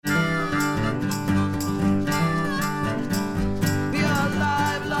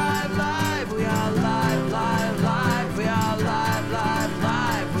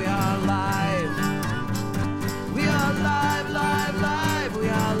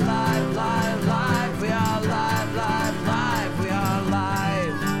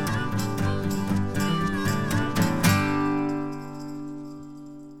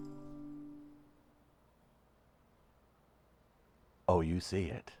see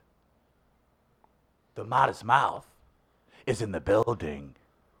it. The Modest Mouth is in the building.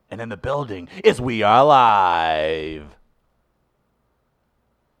 And in the building is We Are Live.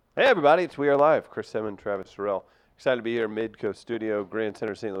 Hey, everybody. It's We Are Live. Chris Simmons, Travis Terrell. Excited to be here, Midcoast Studio, Grand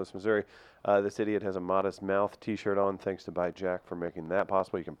Center, St. Louis, Missouri. This idiot has a Modest Mouth t-shirt on. Thanks to By Jack for making that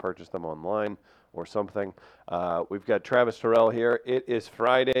possible. You can purchase them online or something. We've got Travis Terrell here. It is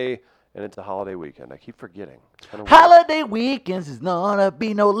Friday, and it's a holiday weekend. I keep forgetting. Holiday weekends is gonna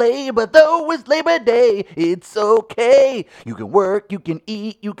be no labor, though it's Labor Day. It's okay. You can work, you can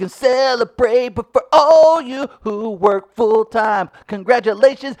eat, you can celebrate. But for all you who work full time,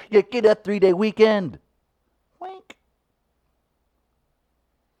 congratulations, you get a 3-day weekend. Wink.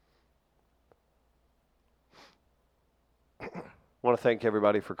 I want to thank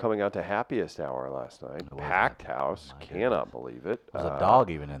everybody for coming out to Happiest Hour last night. Packed house. Cannot believe it. There's a dog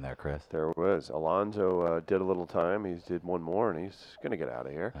even in there, Chris. There was. Alonzo did a little time. He did one more, and he's going to get out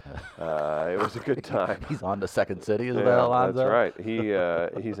of here. It was a good time. He's on to Second City as well, Alonzo. That's right.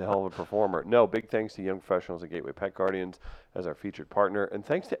 He's a hell of a performer. No, big thanks to Young Professionals at Gateway Pet Guardians as our featured partner. And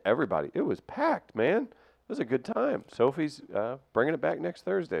thanks to everybody. It was packed, man. It was a good time. Sophie's bringing it back next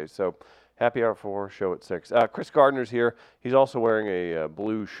Thursday. So Happy Hour 4, show at 6. Chris Gardner's here. He's also wearing a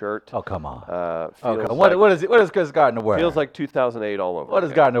blue shirt. Oh, come on. What does Chris Gardner wear? Feels like 2008 all over. What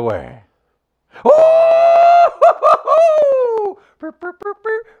does Gardner wear?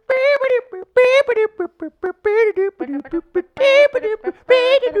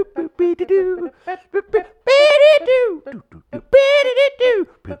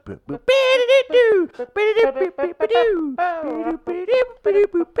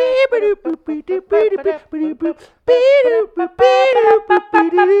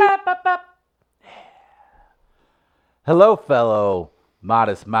 Hello, fellow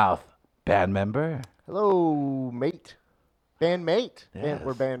Modest Mouth band member. Hello, mate. Bandmate. Yes.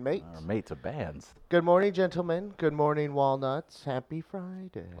 We're bandmates. Our mates are bands. Good morning, gentlemen. Good morning, Walnuts. Happy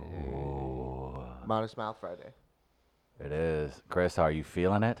Friday. Oh, Modest Mouth Friday. it is. Chris, are you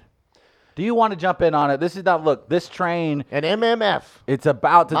feeling it? Do you want to jump in on it? This is not, look, this train, And MMF. it's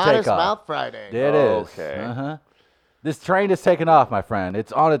about to Modest take off. Mouth Friday. It is. Okay. Uh-huh. This train is taking off, my friend.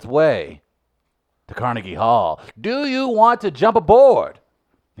 It's on its way to Carnegie Hall. Do you want to jump aboard?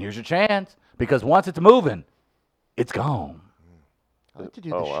 Here's your chance, because once it's moving, it's gone. I like to do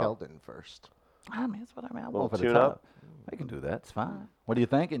the Sheldon first. I mean, that's what I'm Little for the tune top. up? I can do that. It's fine. What are you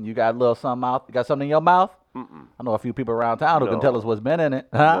thinking? You got a little something out? You got something in your mouth? I know a few people around town who can tell us what's been in it.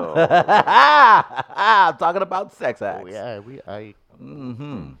 No. I'm talking about sex acts. Oh, yeah.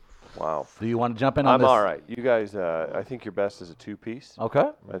 Wow. Do you want to jump in on I'm this? all right. You guys, I think your best is a two-piece. Okay.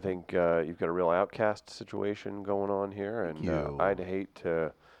 I think you've got a real outcast situation going on here, and you. I'd hate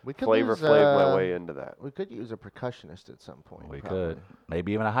to We could flavor use, my way into that. We could use a percussionist at some point. We probably. could.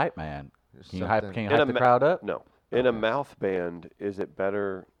 Maybe even a hype man. There's Can you hype, something- can you In hype a the crowd up? No. In a mouth band, is it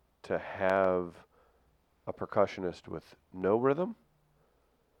better to have a percussionist with no rhythm,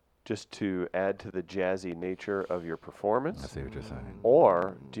 just to add to the jazzy nature of your I performance? see what you're saying.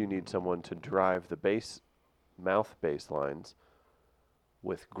 Or do you need someone to drive the mouth bass lines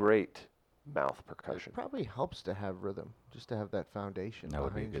with great mouth percussion? It probably helps to have rhythm, just to have that foundation. That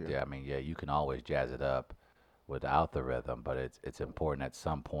would be behind good. you. Yeah, I mean, yeah, you can always jazz it up without the rhythm, but it's important at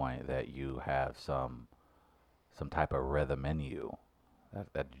some point that you have some type of rhythm in you.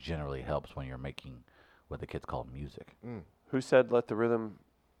 That generally helps when you're making what the kids call music. Who said let the rhythm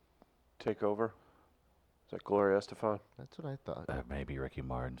take over? Is that Gloria Estefan? That's what I thought. Maybe Ricky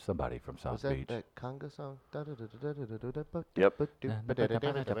Martin, somebody from Was South that Beach. that conga song? Yep.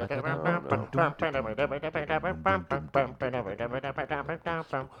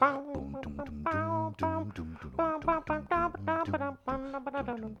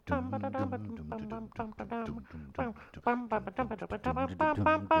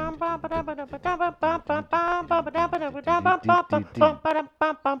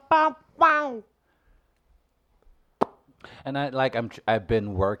 And I've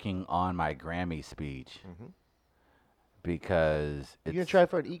been working on my Grammy speech because You gonna try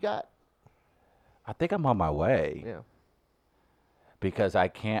for an EGOT? I think I'm on my way. Yeah. Because I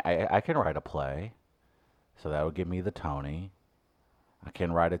can write a play, so that would give me the Tony. I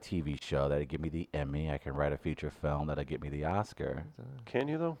can write a TV show that'll give me the Emmy. I can write a feature film that'll get me the Oscar. Can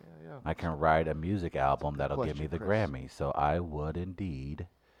you, though? Yeah. I can write a music album that'll give me question, the Chris. Grammy. So I would indeed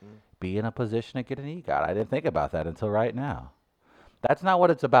be in a position to get an EGOT. I didn't think about that until right now. That's not what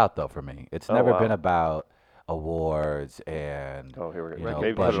it's about, though, for me. It's never been about awards and Oh, here we go. you know,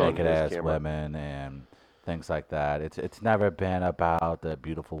 Maybe butt put it on naked this ass camera. women and things like that. It's never been about the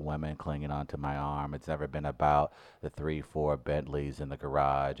beautiful women clinging onto my arm. It's never been about the 3, 4 Bentleys in the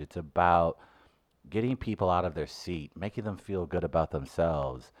garage. It's about getting people out of their seat, making them feel good about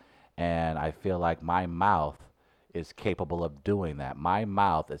themselves. And I feel like my mouth is capable of doing that. My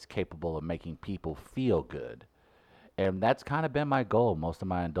mouth is capable of making people feel good. And that's kind of been my goal most of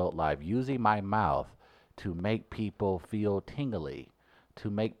my adult life, using my mouth to make people feel tingly, to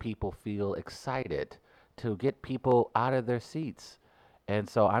make people feel excited, to get people out of their seats. And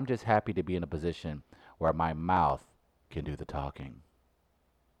so I'm just happy to be in a position where my mouth can do the talking.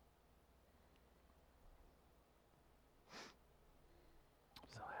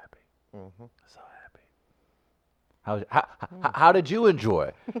 So happy. So happy. How did you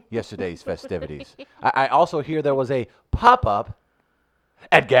enjoy yesterday's festivities? I also hear there was a pop-up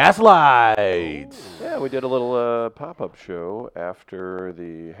at Gaslights. Yeah, we did a little pop-up show after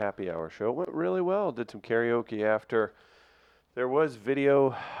the happy hour show. It went really well. Did some karaoke after. There was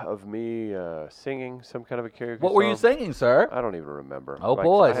video of me singing some kind of a karaoke What were you song. singing, sir? I don't even remember. Oh,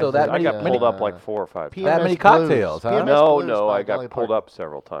 boy, so that I many- got many- pulled up like 4 or 5 times. That many PMS cocktails, huh? PMS No, Blues no, by I got Dolly pulled Parton. up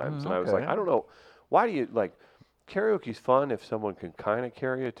several times, and I was like, okay. I don't know, why do you like karaoke's fun if someone can kind of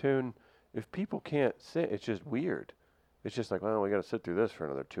carry a tune. If people can't sing, it's just weird. It's just like, well, we got to sit through this for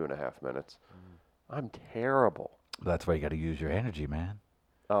another 2.5 minutes. I'm terrible. That's why you got to use your energy, man.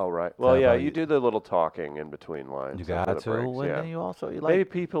 Oh, right. Well, yeah, about you you? do the little talking in between lines. You over got the to, breaks, and yeah. then you also you Maybe like.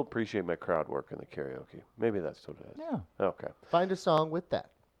 people appreciate my crowd work in the karaoke. Maybe that's what it is. Yeah. Okay. Find a song with that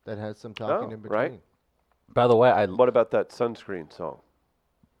has some talking Oh, in between. right. By the way, What about that sunscreen song?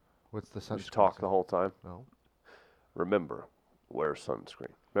 What's the You sunscreen? just talk the song? whole time. No. Remember, wear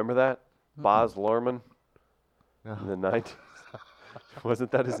sunscreen. Remember that? Boz Luhrmann No. in the 90s?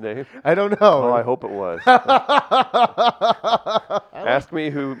 Wasn't that his name? I don't know. Oh, I hope it was. Ask me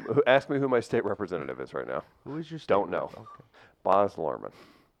who my state representative is right now. Who is your state Don't know. rep? Okay. Boz Luhrmann.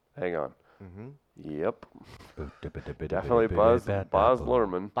 Hang on. Mm-hmm. Yep. Definitely Boz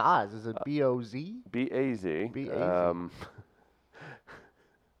Luhrmann. Boz, is it B-O-Z? B-A-Z. B-A-Z.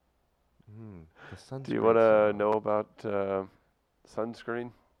 The sunscreen Do you want to song. know about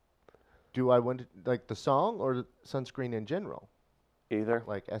sunscreen? Do I want to, like the song or the sunscreen in general? Either.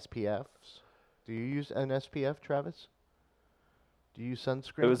 Like SPFs? Do you use an SPF, Travis? Do you use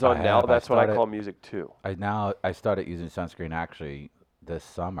sunscreen? It was I on now. have. I That's what I started- call music too. I started using sunscreen actually this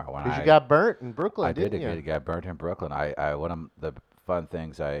summer when Because I you got burnt in Brooklyn, I did didn't you? get burnt in Brooklyn. I one of the fun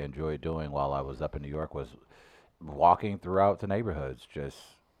things I enjoyed doing while I was up in New York was walking throughout the neighborhoods.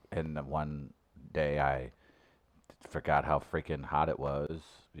 And one day I forgot how freaking hot it was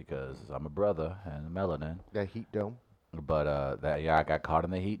because I'm a brother and melanin. That heat dome. But I got caught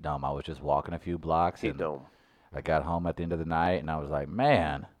in the heat dome. I was just walking a few blocks. Heat and dome. I got home at the end of the night and I was like,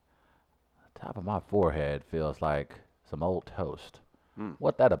 man, the top of my forehead feels like some old toast.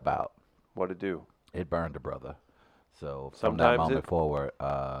 What that about? What it do? It burned a brother. So from Sometimes that moment it forward,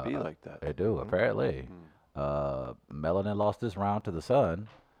 Be like that. they do apparently. Melanin lost his round to the sun,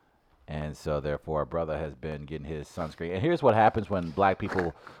 and so therefore, a brother has been getting his sunscreen. And here's what happens when black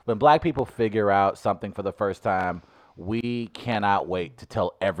people figure out something for the first time. We cannot wait to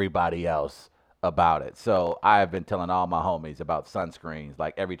tell everybody else about it. So I've been telling all my homies about sunscreens.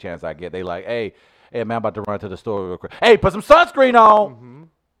 Like every chance I get, they like, hey man, I'm about to run to the store real quick. Hey, put some sunscreen on.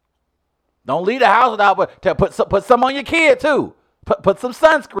 Don't leave the house without put some on your kid too. Put some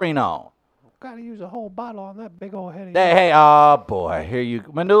sunscreen on. Gotta use a whole bottle on that big old head of Hey, oh boy, here you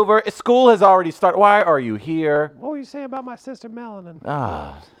maneuver. School has already started. Why are you here? What were you saying about my sister Melanin?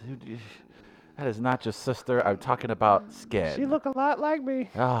 That is not your sister. I'm talking about skin. She look a lot like me.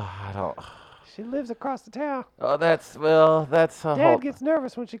 I don't. She lives across the town. Oh, that's a whole. Dad gets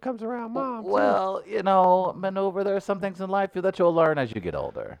nervous when she comes around Mom. too. Well, maneuver. There are some things in life that you'll learn as you get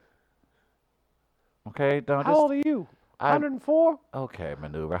older. Okay, don't How just. old are you? I'm- 104? Okay,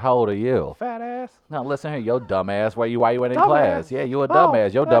 maneuver. How old are you? Fat ass. Now listen here, yo dumbass. Why you ain't in Dumbass? class? Yeah, you a Oh,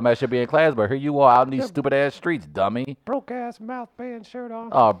 dumbass. Your what? dumbass should be in class, but here you are out in these Yeah. stupid ass streets, dummy. Broke ass mouth band shirt on.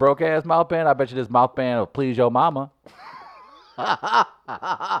 Oh, broke ass mouth band. I bet you this mouth band will please your mama.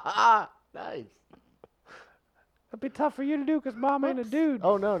 Nice. It'd be tough for you to do because Mom ain't a dude.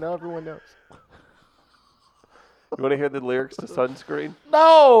 Oh, no, now everyone knows. You want to hear the lyrics to Sunscreen?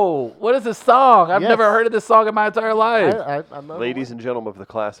 No, what is this song? I've Yes. never heard of this song in my entire life. I'm not Ladies and gentlemen of the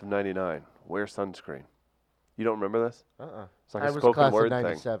class of '99, wear sunscreen. You don't remember this? It's like I a was spoken class word of thing.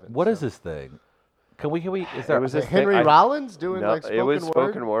 97. What is so. this thing? Can we? Is there? It was this thing- Henry I- Rollins doing No, like spoken it was word?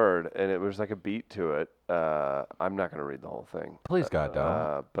 spoken word, and it was like a beat to it. I'm not going to read the whole thing. Please, God,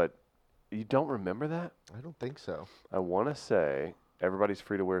 don't. But you don't remember that? I don't think so. I want to say Everybody's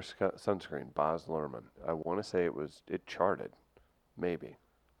free to wear sunscreen. Baz Luhrmann. I want to say it charted. Maybe.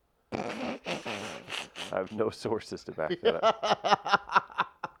 I have no sources to back that up.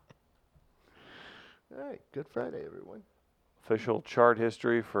 All right. Good Friday, everyone. Official chart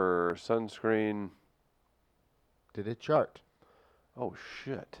history for sunscreen. Did it chart? Oh,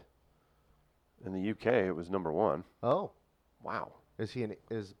 shit. In the UK, it was number 1. Oh. Wow.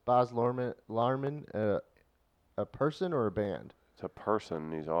 Is Baz Luhrmann a person or a band? It's a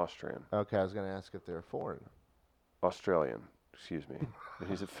person. He's Austrian. Okay, I was going to ask if they're foreign. Australian. Excuse me.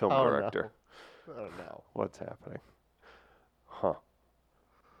 He's a film Oh, no. director. Oh, no. What's happening? Huh.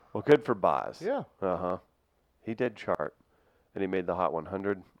 Well, good for Baz. Yeah. Uh-huh. He did chart, and he made the Hot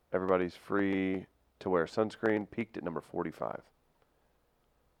 100. Everybody's free to wear sunscreen. Peaked at number 45.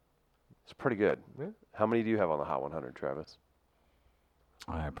 It's pretty good. Yeah. How many do you have on the Hot 100, Travis?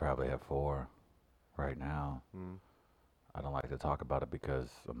 I probably have 4 right now. Mm. I don't like to talk about it because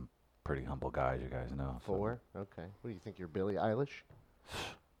I'm a pretty humble guy, as you guys know. so 4? Okay. What do you think? You're Billie Eilish?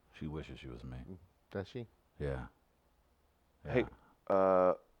 She wishes she was me. Does she? Yeah. Hey,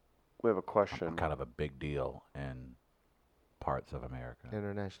 we have a question. I'm kind of a big deal in parts of America.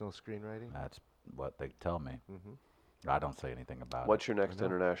 International screenwriting? That's what they tell me. Mm-hmm. I don't say anything about What's your next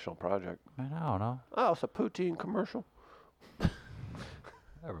international project? it. I don't know. Oh, it's a poutine commercial.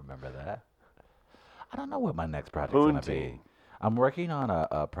 I remember that. I don't know what my next project's going to be. Poutine. I'm working on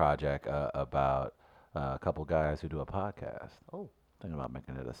a project about a couple guys who do a podcast. Oh. Thinking about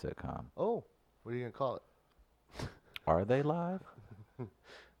making it a sitcom. Oh. What are you going to call it? Are they live?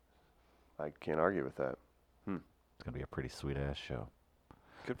 I can't argue with that. It's going to be a pretty sweet-ass show.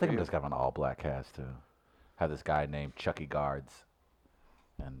 Good I think for I'm you. just having an all-black cast, too. Have this guy named Chucky Guards.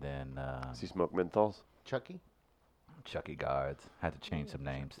 And then Does he smoke menthols? Chucky? Chucky Guards. Had to change some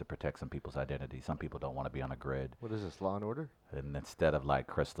names to protect some people's identity. Some people don't want to be on a grid. What is this, Law and Order? And instead of, like,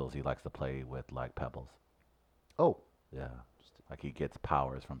 crystals, he likes to play with, like, pebbles. Oh. Yeah. Like, he gets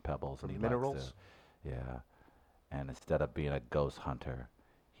powers from pebbles. From and he minerals? Likes to, yeah. And instead of being a ghost hunter,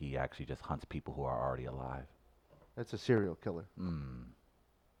 he actually just hunts people who are already alive. That's a serial killer.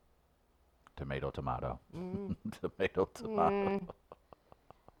 Tomato, tomato. Mm. Tomato, tomato.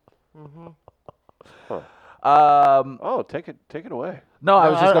 Huh. Um, Oh, take it away. no, I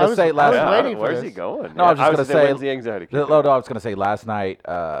was just going to say last was night. waiting for Where's this. he going? No, I was just gonna say- when's the anxiety kick No, in? no, I was going to say last night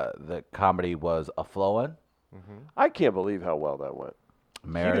the comedy was a-flowing. I can't believe how well that went.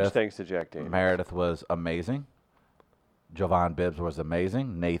 Huge Meredith, thanks to Jack Daniels. Meredith was amazing. Jovan Bibbs was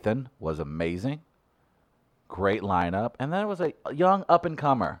amazing. Nathan was amazing. Great lineup. And then it was a young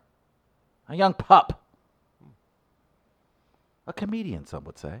up-and-comer. A young pup. A comedian, some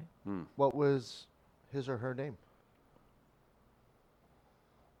would say. What was his or her name?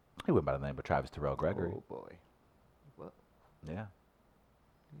 He went by the name of Travis Terrell Gregory. Oh, boy. What? Yeah.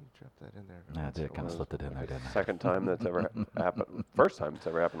 You dropped that in there. Yeah, I did. Kind of slipped it in there, didn't I? Second time that's ever happened. First time it's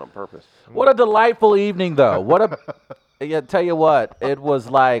ever happened on purpose. What a delightful evening, though. What a... Yeah, tell you what, it was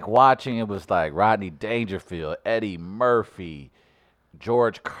like Rodney Dangerfield, Eddie Murphy,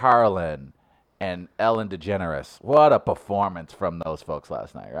 George Carlin, and Ellen DeGeneres. What a performance from those folks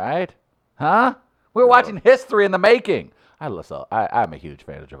last night, right? Huh? We were watching history in the making. I'm a huge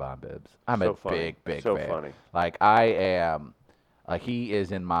fan of Jovan Bibbs. I'm So a funny. big So fan. funny. Like, I am, he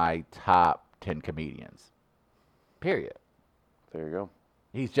is in my top 10 comedians. Period. There you go.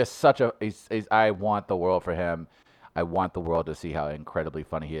 He's just I want the world for him. I want the world to see how incredibly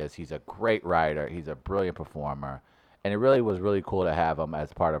funny he is. He's a great writer. He's a brilliant performer. And it really was really cool to have him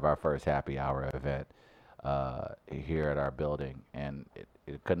as part of our first happy hour event here at our building. And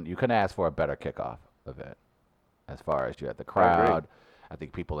you couldn't ask for a better kickoff event as far as you had the crowd. I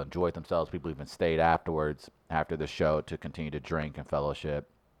think people enjoyed themselves. People even stayed afterwards, after the show, to continue to drink and fellowship.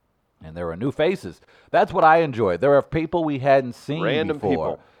 And there were new faces. That's what I enjoyed. There were people we hadn't seen Random before.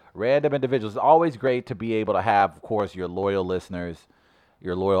 people. Random individuals. It's always great to be able to have, of course, your loyal listeners,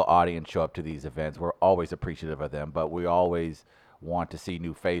 your loyal audience show up to these events. We're always appreciative of them, but we always want to see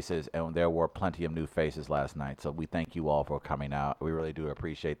new faces, and there were plenty of new faces last night. So we thank you all for coming out. We really do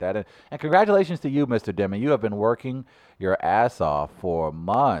appreciate that. And congratulations to you, Mr. Dimon. You have been working your ass off for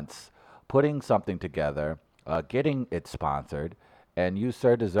months, putting something together, getting it sponsored, and you,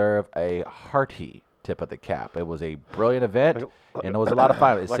 sir, deserve a hearty tip of the cap. It was a brilliant event, and it was a lot of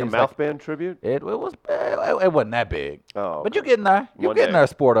fun. It Like a seems mouth band tribute? it wasn't that big. Oh, But okay. you're getting there. You're One getting day. there,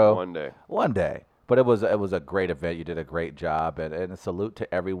 Sporto. One day. One day. But it was a great event. You did a great job, and a salute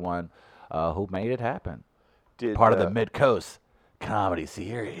to everyone who made it happen. Did, Part of the Mid-Coast Comedy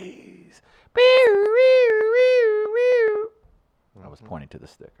Series. I was pointing to the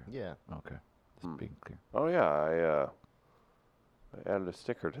sticker. Yeah. Okay. Just being clear. Oh, yeah. I added a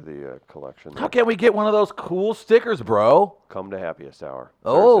sticker to the collection. How can we get one of those cool stickers, bro? Come to Happiest Hour.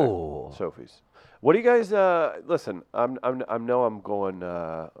 Oh. Thursday, Sophie's. What do you guys? Listen, I know I'm going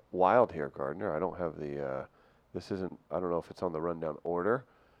wild here, Gardner. I don't have the. This isn't. I don't know if it's on the rundown order,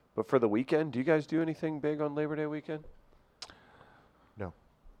 but for the weekend, do you guys do anything big on Labor Day weekend? No.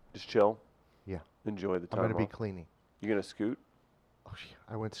 Just chill. Yeah. Enjoy the I'm time. going to be off? cleaning. You gonna scoot? Oh, yeah.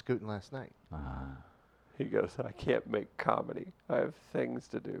 I went scooting last night. He goes, I can't make comedy. I have things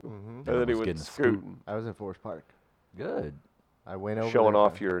to do. Mm-hmm. And then he Almost went getting scooting, I was in Forest Park. Good. I went over showing there.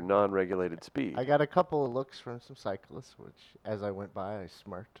 off your non-regulated speed. I got a couple of looks from some cyclists, which, as I went by, I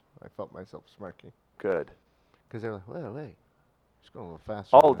smirked. I felt myself smirking. Good. Because they're like, wait. He's going a little faster.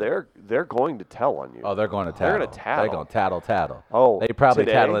 Oh, than that." they're going to tell on you. Oh, they're going to They're tattle. gonna tattle. They're going to tattle. Oh, They probably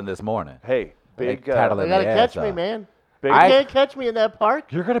today? tattling this morning. Hey, They big. tattling They got to their catch ass me, off. man. big You can't catch me in that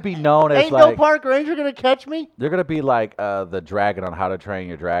park. You're going to be known as Ain't like... no park ranger going to catch me. You're gonna be like the dragon on How to Train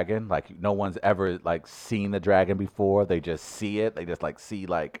Your Dragon. Like no one's ever like seen the dragon before. They just see it. They just like see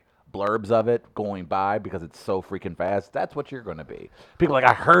like blurbs of it going by because it's so freaking fast. That's what you're gonna be. People are like,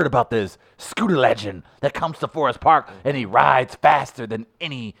 I heard about this scooter legend that comes to Forest Park and he rides faster than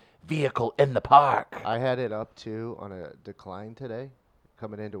any vehicle in the park. I had it up to on a decline today,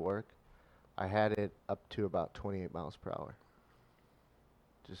 coming into work. I had it up to about 28 miles per hour.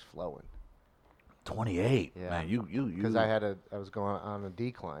 Just flowing. 28. Yeah. Man, you Because I was going on a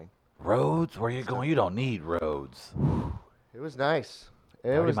decline. roads? Where you going? You don't need roads. It was nice. It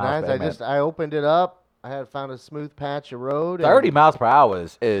 30 was miles nice. per I opened it up. I had found a smooth patch of road. and 30 miles per hour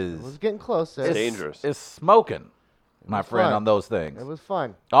is It was getting close. It's It, dangerous. It's smoking, my was friend, fun. on those things. it was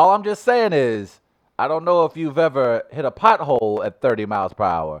fun. All I'm just saying is, I don't know if you've ever hit a pothole at 30 miles per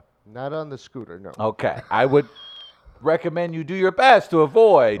hour. Not on the scooter, no. Okay, I would recommend you do your best to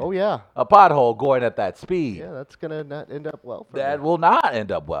avoid Oh, yeah. a pothole going at that speed. Yeah, that's going to not end up well for That me. will not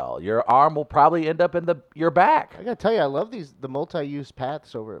end up well. Your arm will probably end up in your back. I got to tell you, I love the multi-use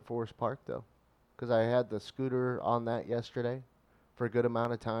paths over at Forest Park, though. Because I had the scooter on that yesterday for a good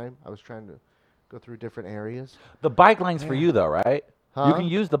amount of time. I was trying to go through different areas. The bike lanes for you, though, right? You Huh? can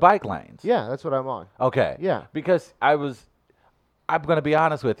use the bike lanes. Yeah, that's what I'm on. Okay. Yeah. Because I'm going to be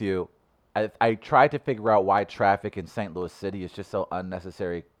honest with you. I tried to figure out why traffic in St. Louis City is just so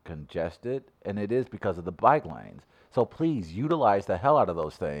unnecessary congested, and it is because of the bike lanes. So please utilize the hell out of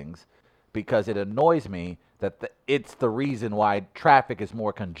those things because it annoys me that it's the reason why traffic is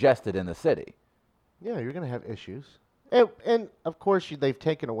more congested in the city. Yeah, you're going to have issues. And of course, they've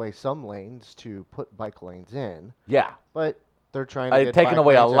taken away some lanes to put bike lanes in, Yeah. but they're trying to They've get taken bike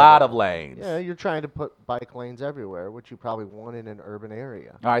away a lanes lot everywhere. of lanes. Yeah, you're trying to put bike lanes everywhere, which you probably want in an urban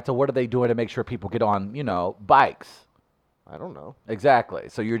area. All right, so what are they doing to make sure people get on, bikes? I don't know. Exactly.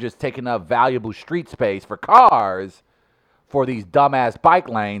 So you're just taking up valuable street space for cars for these dumbass bike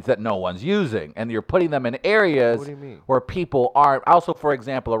lanes that no one's using. And you're putting them in areas What do you mean? where people aren't. Also, for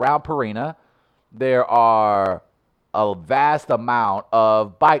example, around Purina, there are a vast amount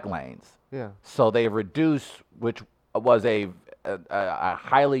of bike lanes. Yeah. So they've reduced, which was a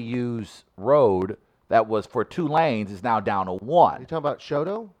highly used road that was for 2 lanes, is now down to You 1. talking about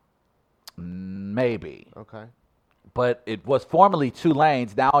Shoto? Maybe. Okay. But it was formerly 2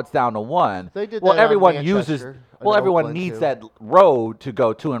 lanes. Now it's down to 1. They did well, that on everyone Manchester uses. and Well, everyone Oakland, needs too. that road to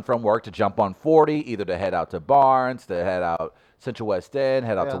go to and from work to jump on 40, either to head out to Barnes, to head out Central West End,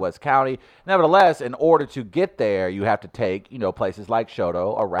 head out to Yeah. West County. Nevertheless, in order to get there, you have to take places like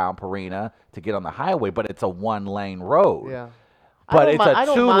Shoto around Purina to get on the highway. But it's a 1-lane road. Yeah. But I it's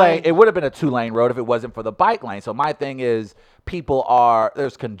don't a 2-lane. mind- It would have been a 2-lane road if it wasn't for the bike lane. So my thing is,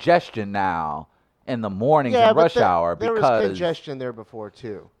 there's congestion now in the mornings Yeah, and but rush hour there because. was congestion there before,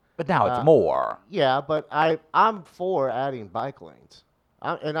 too. But now it's Uh, more. Yeah, but I'm for adding bike lanes.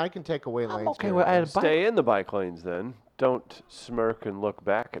 And I can take away lanes. okay here with and there. adding bike- Stay in the bike lanes then. Don't smirk and look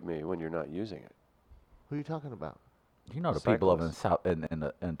back at me when you're not using it. Who are you talking about? You know the people over in South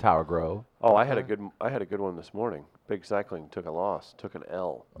in Tower Grove. Oh, I had a good one this morning. Big Cycling took a loss, took an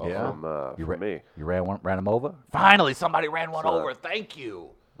L Yeah? from me. You ran them over? Finally, somebody ran one So- over. Thank you.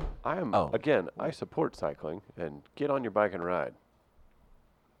 I am I support cycling and get on your bike and ride,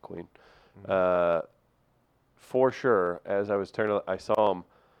 Queen. For sure. As I was turning, I saw him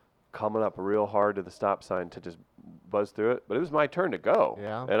coming up real hard to the stop sign to just buzz through it. But it was my turn to go.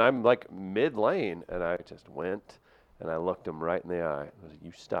 Yeah. And I'm like mid lane, and I just went and I looked him right in the eye. I was like,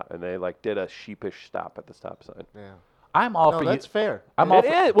 "You stop!" And they did a sheepish stop at the stop sign. Yeah. I'm all No, for you. that's fair. I'm all It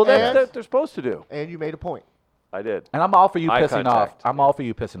for, is. Well, that's And- what they're supposed to do. And you made a point. I did. and I'm all for you Eye pissing off. contact. I'm all for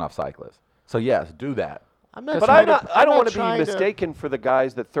you pissing off cyclists. So yes, do that. I'm not But trying I I'm don't not want to be trying mistaken for the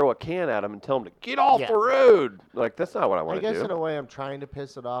guys that throw a can at them and tell them to get off Yeah. the road. Like, that's not what I I want to guess do. in a way I'm trying to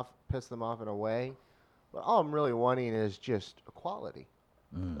piss them off in a way. But all I'm really wanting is just equality.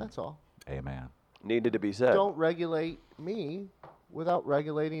 That's all. Amen. Needed to be said. Don't regulate me without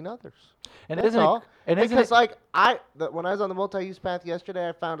regulating others. And That's isn't it- all. and isn't Because it- when I was on the multi-use path yesterday,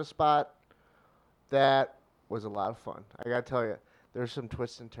 I found a spot that was a lot of fun. I gotta tell you, there's some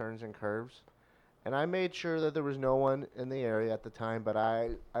twists and turns and curves, and I made sure that there was no one in the area at the time. But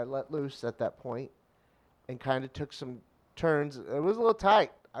I let loose at that point, and kind of took some turns. It was a little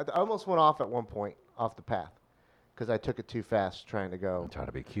tight. I almost went off at one point off the path because I took it too fast trying to go. I'm trying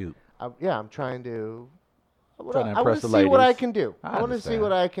to be cute. I'm trying to. I Trying to want impress to the see what I ladies. can do. I I want to see understand.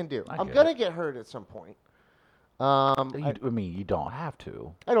 what I can do. I I'm get gonna it. get hurt at some point. I mean, you don't have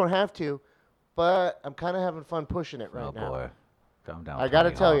to. I don't have to, but I'm kind of having fun pushing it right Oh now. boy, calm down. I got to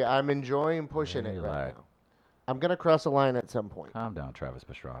Tony tell Hawk. you, I'm enjoying pushing it right Relax. now. I'm gonna cross a line at some point, Calm down, Travis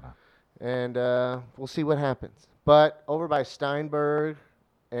Pastrana. and we'll see what happens. But over by Steinberg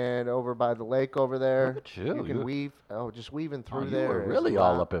and over by the lake over there, Look at you. can You- weave. Oh, just weaving through You there. were is really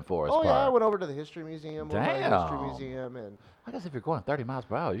wild. all up in Forest Oh Park. yeah, I went over to the History Museum. Over by the History Damn. Museum and I guess if you're going 30 miles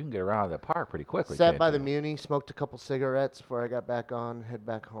per hour, you can get around that park pretty quickly. sat can't by you? the Muni, smoked a couple cigarettes before I got back on, head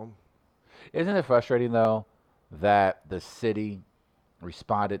back home. Isn't it frustrating though that the city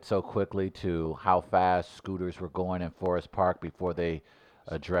responded so quickly to how fast scooters were going in Forest Park before they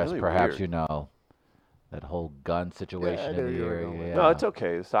addressed really perhaps weird. that whole gun situation knew in the you were area? going with Yeah. No, it's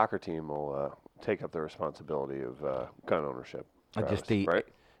okay. The soccer team will take up the responsibility of gun ownership. Just Travis, right?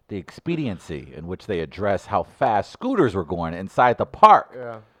 the expediency in which they address how fast scooters were going inside the park.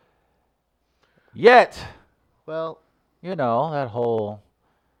 Yeah. Yet, Well, that whole,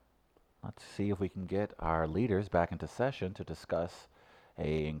 let's see if we can get our leaders back into session to discuss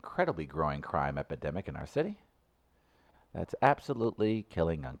a incredibly growing crime epidemic in our city that's absolutely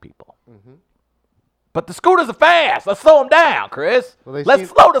killing young people. Mhm. But the scooters are fast. Let's slow them down, Chris. Well, they Let's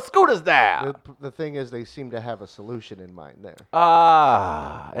seem- slow the scooters down. the thing is, they seem to have a solution in mind there.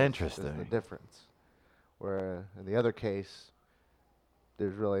 Ah, Is the interesting. difference. Where in the other case,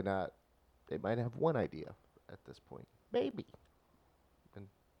 there's really not. They might have one idea at this point, maybe,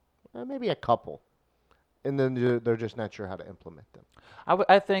 and maybe a couple, and then they're just not sure how to implement them.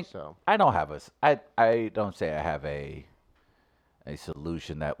 I think So I don't have I don't say I have a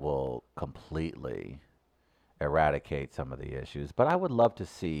solution that will completely eradicate some of the issues, but I would love to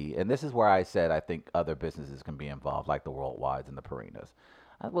see, and this is where I said I think other businesses can be involved, like the Worldwides and the Parinas.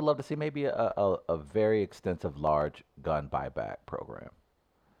 I would love to see maybe a very extensive, large gun buyback program.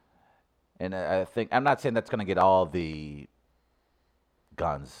 And I think, I'm not saying that's going to get all the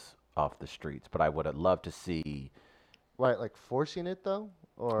guns off the streets, but I would have loved to see, what, like forcing it though,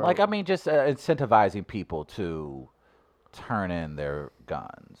 or like, I mean, just incentivizing people to turn in their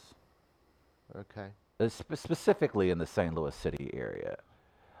guns, okay, specifically in the St. Louis City area.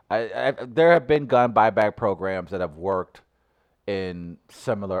 There have been gun buyback programs that have worked in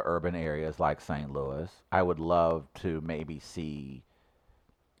similar urban areas like St. Louis. I would love to maybe see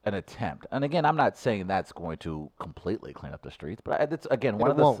an attempt. And again, I'm not saying that's going to completely clean up the streets, but it's again one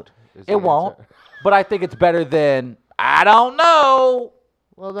it of the won't. is the it won't. answer. But I think it's better than I don't know.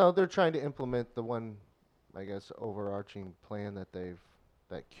 Well, no, they're trying to implement the one, I guess, overarching plan that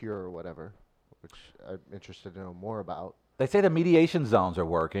that cure or whatever, which I'm interested to know more about. They say the mediation zones are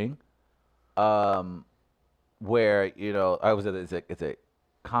working, where it's a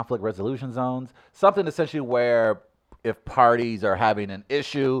conflict resolution zones, something essentially where if parties are having an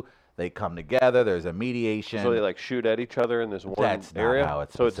issue, they come together. There's a mediation. So they like shoot at each other in this one That's not area. how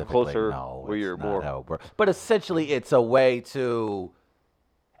it's so it's specifically- closer no, where it's you're not more. how it works. But essentially, it's a way to,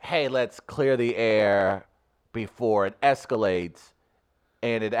 hey, let's clear the air before it escalates,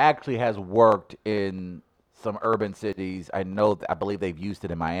 and it actually has worked in some urban cities. I believe they've used it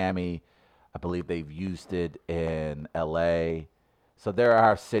in Miami. I believe they've used it in LA. So there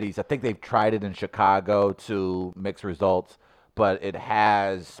are cities. I think they've tried it in Chicago to mixed results, but it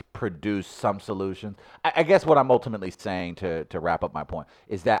has produced some solutions. I guess what I'm ultimately saying to wrap up my point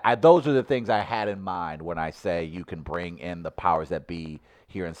is that those are the things I had in mind when I say you can bring in the powers that be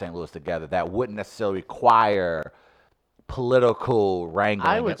here in St. Louis together. That wouldn't necessarily require political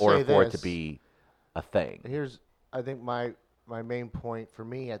wrangling would in order say for it to this. be a thing. Here's, I think my main point for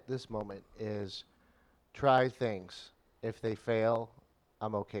me at this moment is try things. If they fail,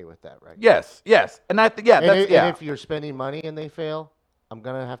 I'm okay with that, right? Yes, and And, that's and if you're spending money and they fail, I'm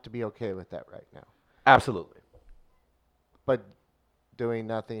gonna have to be okay with that right now. absolutely. But doing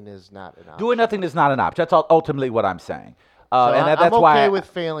nothing is not an option. Doing nothing is not an option. That's ultimately what I'm saying. That's I'm okay why with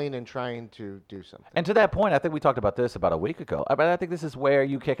failing and trying to do something. And to that point, I think we talked about this about a week ago. But I think this is where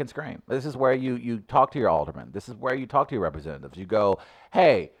you kick and scream. This is where you talk to your aldermen. This is where you talk to your representatives. You go,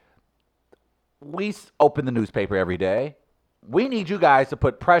 hey, we open the newspaper every day. We need you guys to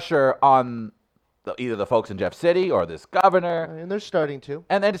put pressure on either the folks in Jeff City or this governor. And they're starting to.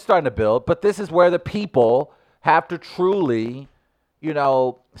 And then it's starting to build. But this is where the people have to truly,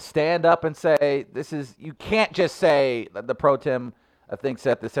 stand up and say, you can't just say that the pro tem, I think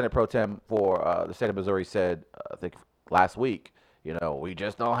the Senate pro tem for the state of Missouri said, I think last week, we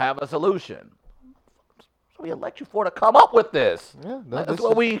just don't have a solution. So we elect you to come up with this. Yeah, That's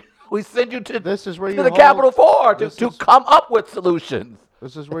what we send you to, this is where to you the hold- Capitol for, to this is- come up with solutions.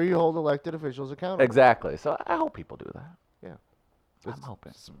 This is where you hold elected officials accountable. Exactly. So I hope people do that. Yeah. I'm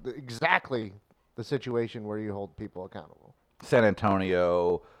hoping. It's exactly the situation where you hold people accountable. San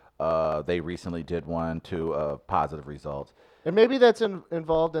Antonio, they recently did one to positive results. And maybe that's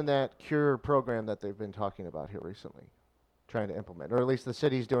involved in that CURE program that they've been talking about here recently, trying to implement. Or at least the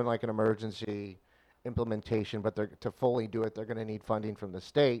city's doing like an emergency implementation, but to fully do it, they're going to need funding from the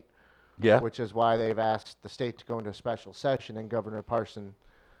state. Yeah. Which is why they've asked the state to go into a special session, and Governor Parson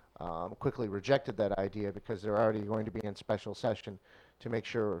quickly rejected that idea because they're already going to be in special session to make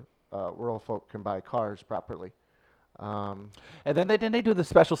sure rural folk can buy cars properly. And then didn't they do the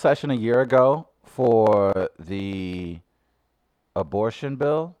special session a year ago for the abortion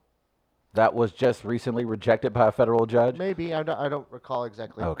bill that was just recently rejected by a federal judge? Maybe. I don't recall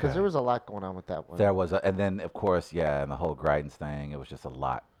exactly. Because Okay. there was a lot going on with that one. There was, and then of course, and the whole Greitens thing. It was just a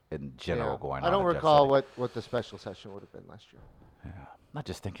lot in general going on. I don't in Jeff recall City. what the special session would have been last year. Yeah. I'm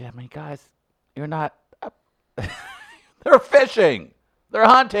just thinking, guys, you're not. They're fishing. They're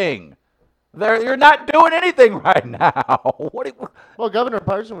hunting. You're not doing anything right now. Well, Governor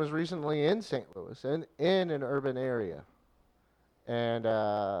Parson was recently in St. Louis, in an urban area. And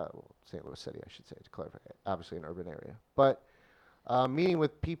St. Louis City, I should say, to clarify. Obviously an urban area. But meeting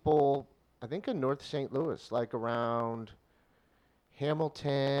with people, I think in North St. Louis, like around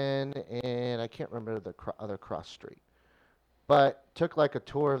Hamilton, and I can't remember the other cross street. But took like a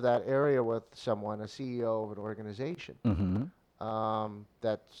tour of that area with someone, a CEO of an organization. Mm-hmm.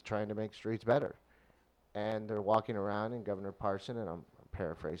 That's trying to make streets better. And they're walking around, and Governor Parson, and I'm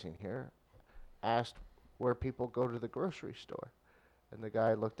paraphrasing here, asked where people go to the grocery store. And the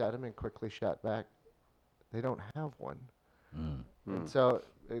guy looked at him and quickly shot back, they don't have one. Mm. And so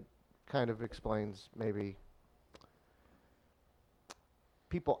it kind of explains maybe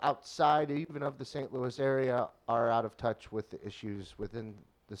people outside even of the St. Louis area are out of touch with the issues within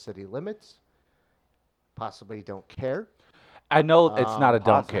the city limits, possibly don't care. I know it's not a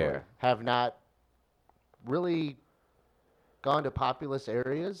don't Possibly care. have not really gone to populous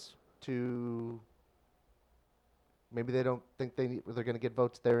areas to maybe they don't think they're going to get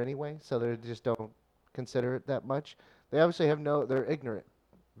votes there anyway, so they just don't consider it that much. They obviously they're ignorant,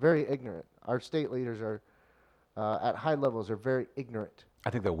 very ignorant. Our state leaders are at high levels are very ignorant. I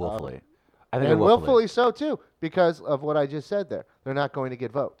think they're willfully. And willfully so too, because of what I just said there. They're not going to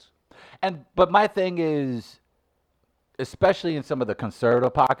get votes. But my thing is, especially in some of the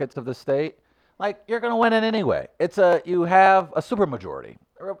conservative pockets of the state, like you're going to win it anyway. You have a supermajority.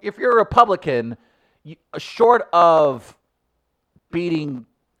 If you're a Republican, short of beating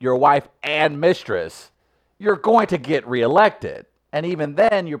your wife and mistress, you're going to get reelected. And even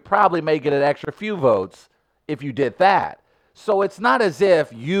then, you probably may get an extra few votes if you did that. So it's not as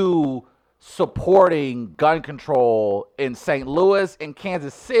if you supporting gun control in St. Louis and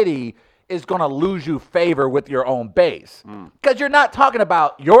Kansas City is going to lose you favor with your own base. Because you're not talking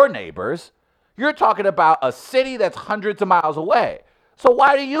about your neighbors. You're talking about a city that's hundreds of miles away. So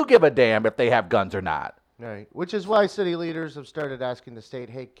why do you give a damn if they have guns or not? Right. Which is why city leaders have started asking the state,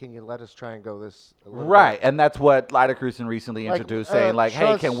 hey, can you let us try and go this a little Right. bit? And that's what Lyda Cruzen recently Like, introduced, saying like, hey,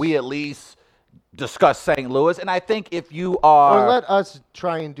 trust- can we at least discuss St. Louis? And I think if you are... Or let us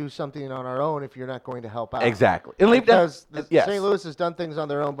try and do something on our own if you're not going to help out. Exactly. And leave Because yes. St. Louis has done things on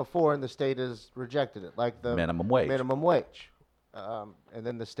their own before, and the state has rejected it, like the Minimum wage. Minimum wage. And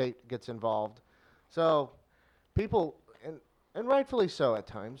then the state gets involved. So people, and rightfully so at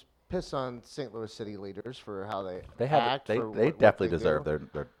times, piss on St. Louis city leaders for how they act. They for what definitely they deserve do.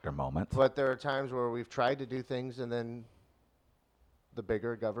 their moments. But there are times where we've tried to do things, and then the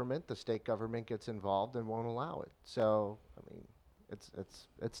bigger government, the state government, gets involved and won't allow it. So, I mean,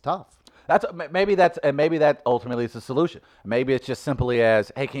 It's tough. Maybe that ultimately is the solution. Maybe it's just simply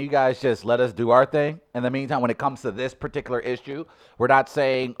as, hey, can you guys just let us do our thing? In the meantime, when it comes to this particular issue, we're not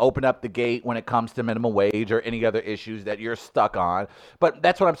saying open up the gate when it comes to minimum wage or any other issues that you're stuck on. But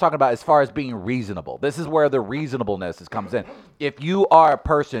that's what I'm talking about as far as being reasonable. This is where the reasonableness comes in. If you are a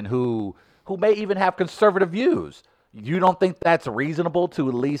person who may even have conservative views, you don't think that's reasonable to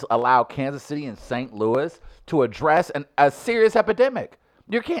at least allow Kansas City and St. Louis to address a serious epidemic?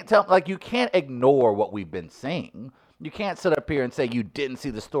 You can't ignore what we've been seeing. You can't sit up here and say you didn't see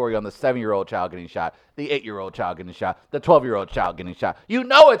the story on the 7-year-old child getting shot, the 8-year-old child getting shot, the 12-year-old child getting shot. You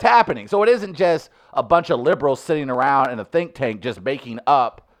know it's happening. So it isn't just a bunch of liberals sitting around in a think tank just making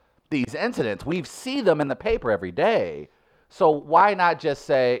up these incidents. We see them in the paper every day. So why not just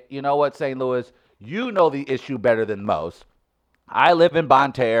say, you know what, St. Louis, you know the issue better than most. I live in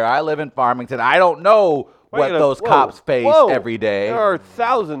Bonne Terre. I live in Farmington. I don't know what those cops face every day. There are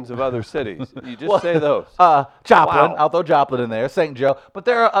thousands of other cities. You just say those. Joplin. Wow. I'll throw Joplin in there. St. Joe. But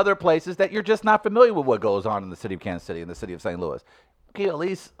there are other places that you're just not familiar with what goes on in the city of Kansas City and the city of St. Louis. Can you at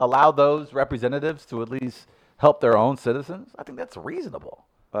least allow those representatives to at least help their own citizens? I think that's reasonable.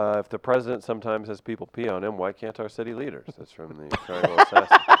 If the president sometimes has people pee on him, why can't our city leaders? That's from the Triangle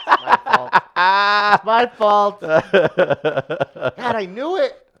Assassin. It's my fault. God, I knew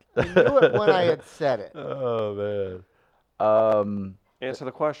it. I knew it when I had said it. Oh, man. Answer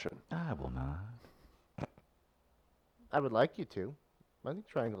the question. I will not. I would like you to. I think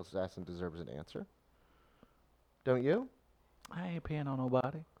Triangle Assassin deserves an answer. Don't you? I ain't peeing on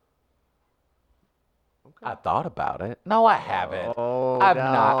nobody. Okay. I thought about it. No, I haven't. Oh, I've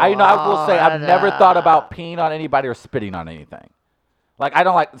not. I will say I've never thought about peeing on anybody or spitting on anything. Like, I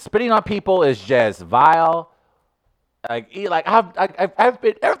don't like spitting on people is just vile. I've been.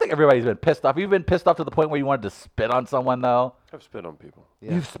 I think everybody's been pissed off. You've been pissed off to the point where you wanted to spit on someone, though. I've spit on people.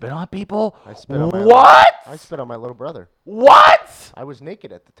 Yeah. You've spit on people? I spit on my what? I spit on my little brother. What? I was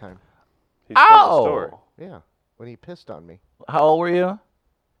naked at the time. He told the story. Yeah, when he pissed on me. How old were you?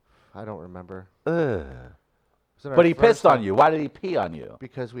 I don't remember. Ugh. But he pissed on you. Why did he pee on you?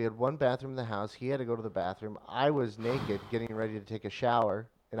 Because we had one bathroom in the house. He had to go to the bathroom. I was naked, getting ready to take a shower,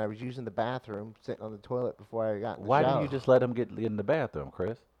 and I was using the bathroom, sitting on the toilet before I got in the Why shower. didn't you just let him get in the bathroom,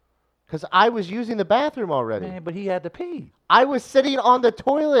 Chris? Because I was using the bathroom already. Man, but he had to pee. I was sitting on the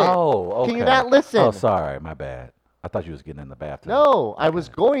toilet. Oh, okay. Can you not listen? Oh, sorry. My bad. I thought you was getting in the bathroom. No, I was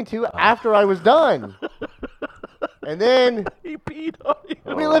going to after I was done. And then he peed on you.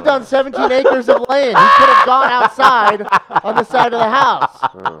 We lived on 17 acres of land. He could have gone outside on the side of the house.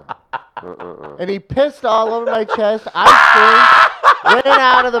 And he pissed all over my chest. I screamed, ran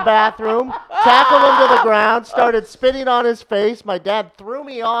out of the bathroom, tackled him to the ground, started spitting on his face. My dad threw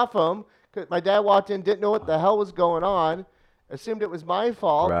me off him because my dad walked in, didn't know what the hell was going on, assumed it was my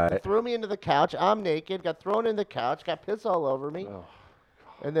fault, Right. threw me into the couch. I'm naked, got thrown in the couch, got piss all over me. Oh.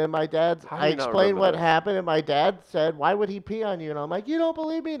 And then I explained what happened, and my dad said, "Why would he pee on you?" And I'm like, "You don't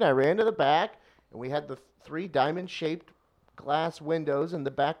believe me?" And I ran to the back, and we had the 3 diamond-shaped glass windows and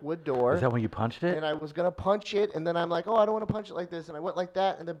the back wood door. Is that when you punched it? And I was going to punch it, and then I'm like, "Oh, I don't want to punch it like this." And I went like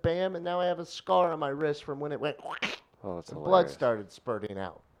that, and then bam, and now I have a scar on my wrist from when it went, Oh, that's and blood hilarious. started spurting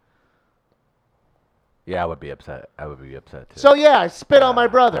out. Yeah, I would be upset. I would be upset, too. So, yeah, I spit on my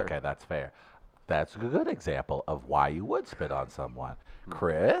brother. Okay, that's fair. That's a good example of why you would spit on someone.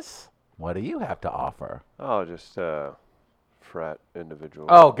 Chris, what do you have to offer? Oh, just frat individual.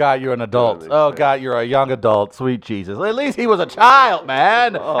 Oh, God, you're an adult. Oh, God, you're a young adult. Sweet Jesus. At least he was a child,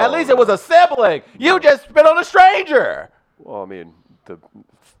 man. At least it was a sibling. You just spit on a stranger. Well, I mean, the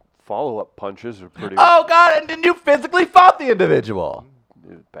follow-up punches are pretty. Oh, God, and then you physically fought the individual.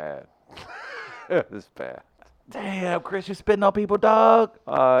 It was bad. It was bad. Damn, Chris, you spitting on people, dog?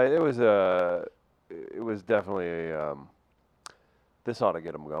 It was definitely a. This ought to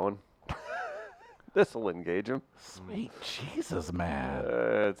get him going. This will engage him. Sweet Jesus, man.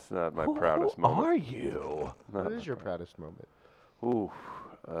 It's not my proudest moment. Who are you? What is your proudest moment? Ooh,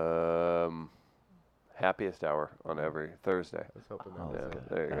 happiest hour on every Thursday. I was hoping that Oh, was that's it.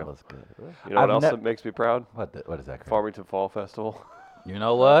 good. There you That go. was good. You know what I've else ne- that makes me proud? What is that, Chris? Farmington Fall Festival. You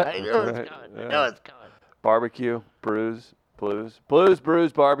know what? I knew it was Right, coming. yeah. I knew it was coming. Barbecue, Brews,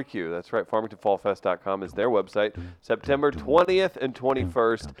 Brews, Barbecue. That's right. FarmingtonFallFest.com is their website. September 20th and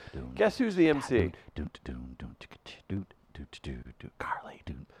 21st. Guess who's the MC? Carly.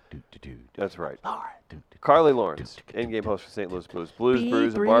 That's right. Lauren. Carly Lawrence, in-game host for St. Louis Blues. Blues,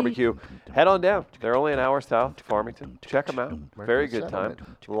 Brews, and Barbecue. Head on down. They're only an hour south of Farmington. Check them out. Very good time.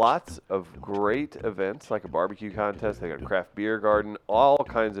 Lots of great events, like a barbecue contest. They got a craft beer garden, all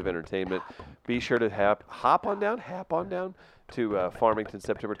kinds of entertainment. Be sure to hop on down to Farmington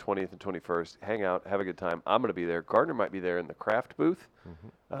September 20th and 21st. Hang out, have a good time. I'm going to be there. Gardner might be there in the craft booth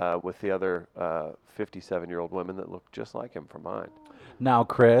with the other 57-year-old women that look just like him from mine. Now,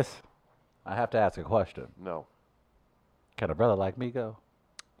 Chris, I have to ask a question. No. Can a brother like me go?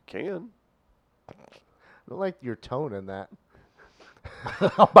 Can. I don't like your tone in that.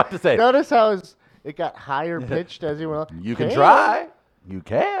 I'm about to say, Notice how it got higher pitched as he went on. you can try. You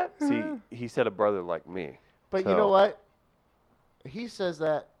can. See, he said a brother like me. But you know what? He says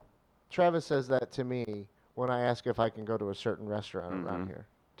that, Travis says that to me when I ask if I can go to a certain restaurant around here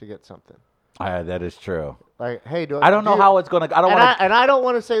to get something. That is true. Like, hey, I don't know how it's going to, I don't want to. And I don't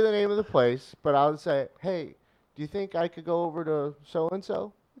want to say the name of the place, but I'll say, hey, do you think I could go over to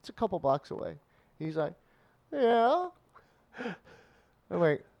so-and-so? It's a couple blocks away. He's like, yeah. I'm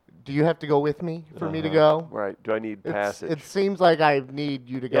like, do you have to go with me for me to go? Right. Do I need passage? It seems like I need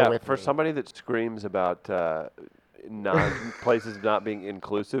you to go with for me. somebody that screams about places not being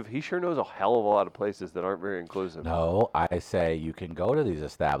inclusive, he sure knows a hell of a lot of places that aren't very inclusive. No, I say you can go to these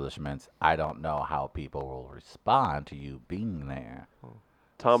establishments. I don't know how people will respond to you being there.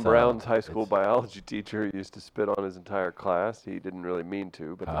 Tom So, Brown's high school biology teacher used to spit on his entire class. He didn't really mean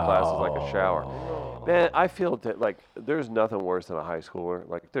to, but the class was like a shower. Man, I feel that like there's nothing worse than a high schooler.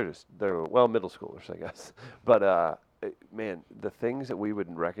 Like they're middle schoolers, I guess. But man, the things that we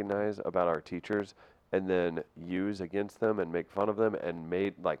would recognize about our teachers and then use against them and make fun of them and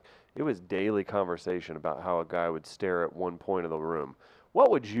it was daily conversation about how a guy would stare at one point of the room. What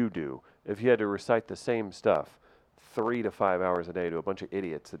would you do if you had to recite the same stuff 3 to 5 hours a day to a bunch of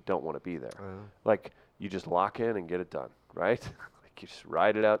idiots that don't want to be there? Like, you just lock in and get it done, right? Like, you just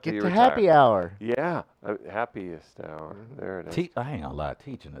ride it out till you Get to retire. happy hour. Yeah, happiest hour. There it is. I ain't gonna lie,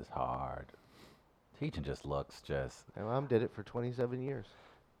 teaching is hard. Teaching just looks just. My mom did it for 27 years.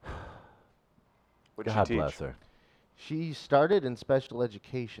 What did God you teach? bless her. She started in special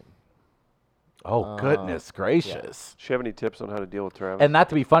education. Oh, goodness gracious. Do you have any tips on how to deal with Travis? And not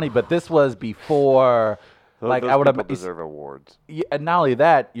to be funny, but this was before, like, Those I would people have. deserve awards. Yeah, and not only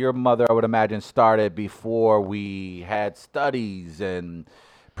that, your mother, I would imagine, started before we had studies and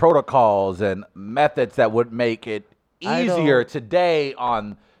protocols and methods that would make it easier today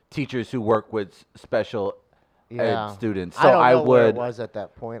on teachers who work with special ed students. So I don't know where it would. was at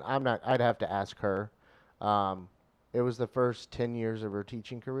that point. I'd have to ask her. It was the first 10 years of her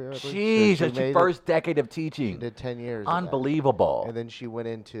teaching career. I believe. Jeez, So that's she your made first decade of She teaching. did 10 years. of that. Unbelievable. And then she went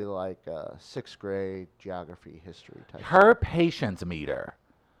into like 6th grade geography, history type. Her patience meter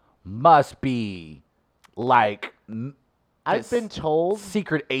must be like I've been told.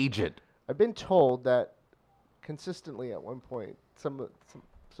 secret agent. I've been told that consistently at one point, some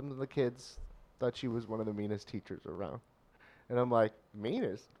of the kids thought she was one of the meanest teachers around. And I'm like,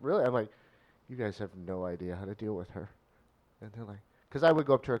 meanest? Really? I'm like, you guys have no idea how to deal with her. And they're like, because I would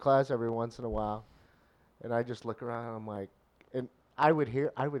go up to her class every once in a while, and I just look around and I'm like, and I would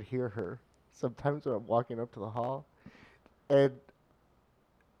hear her sometimes when I'm walking up to the hall, and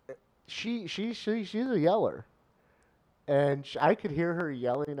she's a yeller. And I could hear her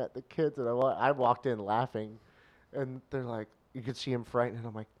yelling at the kids, and I walked in laughing, and they're like, you could see them frightened, and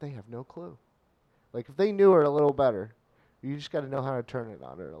I'm like, they have no clue. Like, if they knew her a little better, you just got to know how to turn it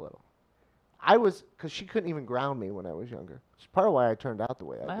on her a little. Because she couldn't even ground me when I was younger. It's part of why I turned out the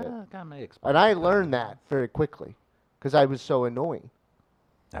way I did. And I learned that very quickly, because I was so annoying.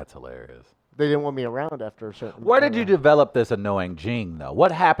 That's hilarious. They didn't want me around after a certain. Where did you develop this annoying gene, though?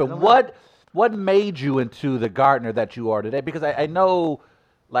 What happened? What made you into the gardener that you are today? Because I know,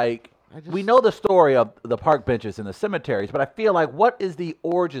 like, we know the story of the park benches and the cemeteries, but I feel like, what is the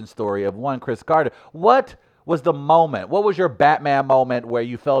origin story of one Chris Gardner? What was the moment? What was your Batman moment where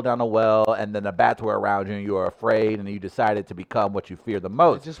you fell down a well and then the bats were around you and you were afraid and you decided to become what you fear the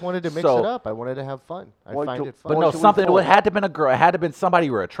most? I just wanted to mix it up. I wanted to have fun. I find it fun. But no, something. It had to have been a girl. It had to have been somebody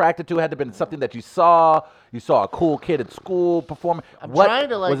you were attracted to. It had to have been something that you saw. You saw a cool kid at school performing. Trying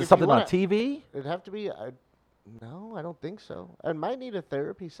to, like, was it if something you on wanna- TV? It'd have to be. No, I don't think so. I might need a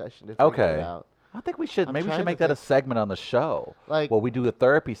therapy session to figure it out. I think we should. I'm Maybe we trying should to make that a think. segment on the show. Like, where we do a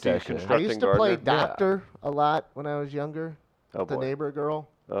therapy session. I construct- used to play Gardner? doctor a lot when I was younger. Oh, The boy. neighbor girl.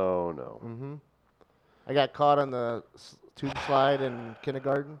 Oh, no. Mm-hmm. I got caught on the tube slide in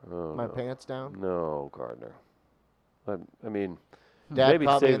kindergarten. Oh, my no. pants down. No, Gardner. I mean, Dad maybe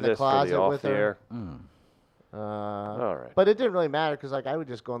caught me save in the this for closet the off with the her. air. All right. But it didn't really matter because, like, I would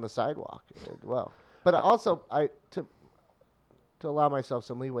just go on the sidewalk. It did well. But also, to allow myself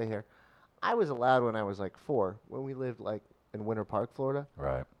some leeway here, I was allowed when I was like 4, when we lived like in Winter Park, Florida.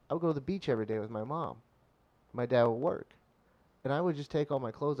 Right. I would go to the beach every day with my mom. My dad would work. And I would just take all my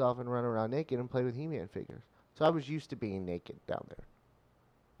clothes off and run around naked and play with He-Man figures. So I was used to being naked down there.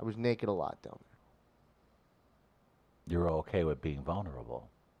 I was naked a lot down there. You're okay with being vulnerable.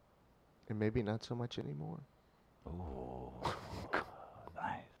 And maybe not so much anymore. Ooh.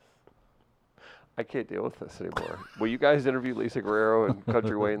 Nice. I can't deal with this anymore. Will you guys interview Lisa Guerrero and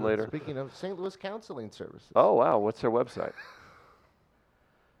Country Wayne later? Speaking of St. Louis Counseling Services. Oh, wow. What's their website?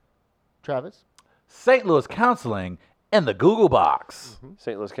 Travis? St. Louis Counseling in the Google box.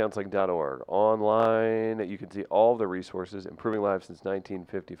 stlouiscounseling.org. Online, you can see all the resources, improving lives since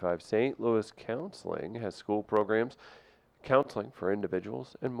 1955. St. Louis Counseling has school programs, counseling for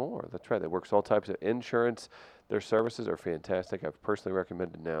individuals, and more. That's right. They work with all types of insurance. Their services are fantastic. I've personally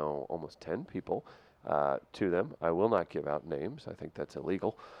recommended now almost 10 people to them. I will not give out names. I think that's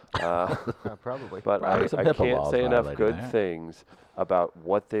illegal. Probably. But Probably some I HIPAA can't laws say enough violating good that. things about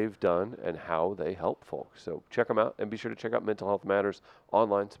what they've done and how they help folks. So check them out, and be sure to check out Mental Health Matters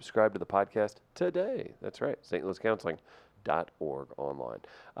online. Subscribe to the podcast today. That's right, stlouiscounseling.org online.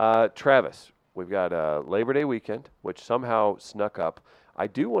 Travis, we've got Labor Day weekend, which somehow snuck up. I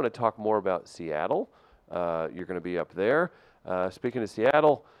do want to talk more about Seattle. You're going to be up there. Speaking of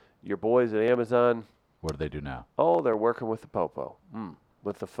Seattle, your boys at Amazon, What do they do now? oh, they're working with the popo,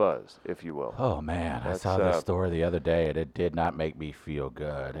 with the fuzz, if you will. Oh, man. I That's, saw this story the other day, and it did not make me feel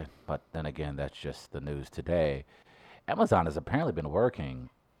good. But then again, that's just the news today. Amazon has apparently been working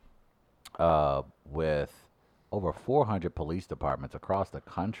with over 400 police departments across the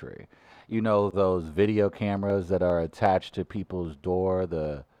country. You know those video cameras that are attached to people's door,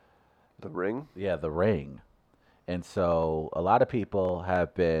 The Ring? Yeah, the Ring. And so a lot of people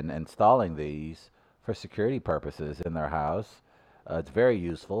have been installing these for security purposes in their house. It's very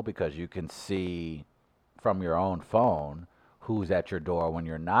useful because you can see from your own phone who's at your door when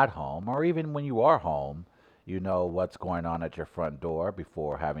you're not home, or even when you are home. You know what's going on at your front door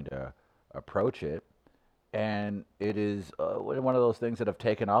before having to approach it. And it is one of those things that have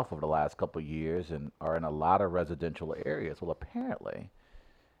taken off over the last couple of years and are in a lot of residential areas. Well, apparently,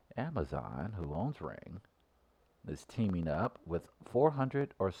 Amazon, who owns Ring, is teaming up with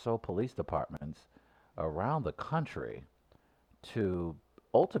 400 or so police departments around the country to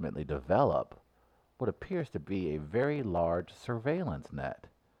ultimately develop what appears to be a very large surveillance net.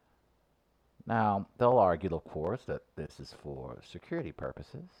 Now, they'll argue, of course, that this is for security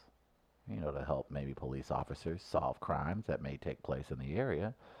purposes, to help maybe police officers solve crimes that may take place in the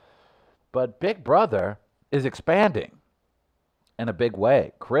area. But Big Brother is expanding in a big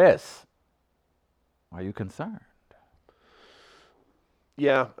way. Chris, are you concerned?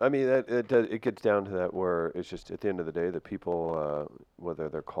 Yeah, I mean, it gets down to that where it's just at the end of the day, the people, whether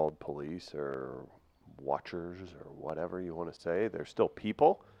they're called police or watchers or whatever you want to say, they're still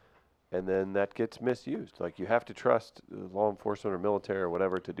people, and then that gets misused. Like, you have to trust law enforcement or military or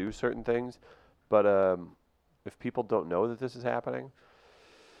whatever to do certain things, but if people don't know that this is happening,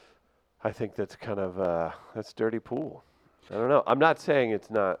 I think that's kind of that's dirty pool. I don't know. I'm not saying it's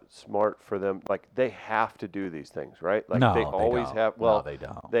not smart for them. Like, they have to do these things, right? Like, No, they they always don't. have. Well, No, they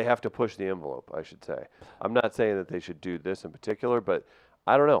don't. They have to push the envelope, I should say. I'm not saying that they should do this in particular, but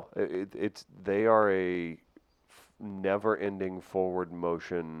I don't know. They are a never-ending forward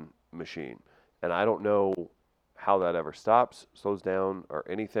motion machine, and I don't know how that ever stops, slows down, or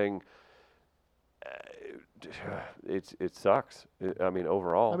anything. It sucks. I mean,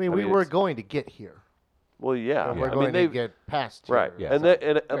 overall. we were it's- going to get here. Well, yeah. We're I going mean, to they've get past right. here. Yeah, and so-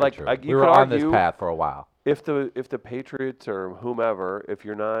 and Very like true. you We could were on this argue path for a while. if the Patriots or whomever, if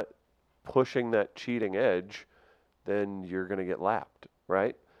you're not pushing that cheating edge, then you're going to get lapped,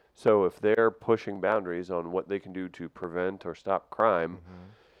 right? So if they're pushing boundaries on what they can do to prevent or stop crime,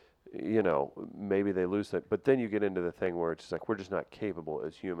 maybe they lose that. But then you get into the thing where it's just like we're just not capable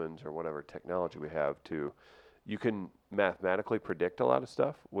as humans or whatever technology we have to. You can mathematically predict a lot of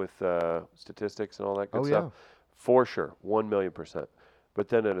stuff with statistics and all that good stuff. For sure, 1,000,000%. But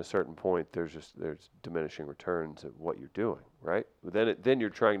then at a certain point, there's diminishing returns of what you're doing, right? Then you're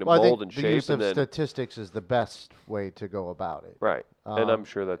trying to I think mold and the shape, use and of then statistics is the best way to go about it. right. And Um, I'm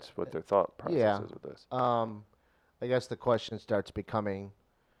sure that's what their thought process yeah. is with this. I guess the question starts becoming,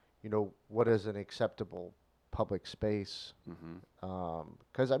 what is an acceptable public space? Mm-hmm.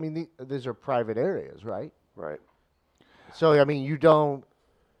 Because these are private areas, right? Right. So you don't.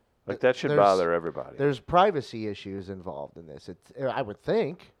 Like that should there's- bother everybody. There's privacy issues involved in this. I would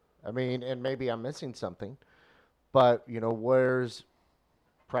think. And maybe I'm missing something, but where's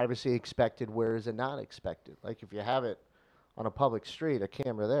privacy expected? Where is it not expected? Like if you have it on a public street, a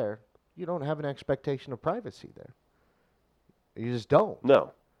camera there, you don't have an expectation of privacy there. You just don't.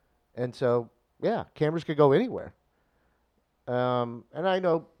 No. And so, yeah, cameras could go anywhere. And I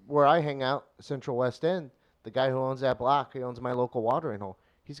know where I hang out, Central West End, the guy who owns that block, he owns my local watering hole.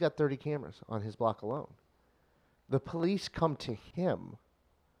 He's got 30 cameras on his block alone. The police come to him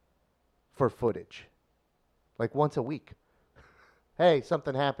for footage, like once a week. Hey,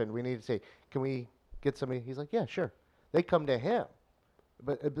 something happened. We need to say, can we get somebody? He's like, yeah, sure. They come to him,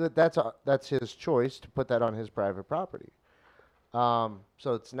 but that's his choice to put that on his private property. So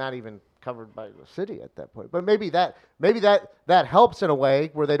it's not even covered by the city at that point. But maybe that helps in a way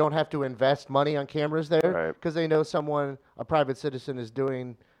where they don't have to invest money on cameras there because they know a private citizen is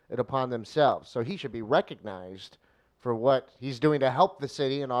doing it upon themselves. So he should be recognized for what he's doing to help the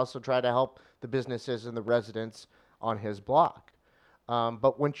city and also try to help the businesses and the residents on his block.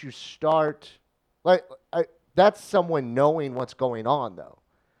 But once you start, that's someone knowing what's going on, though.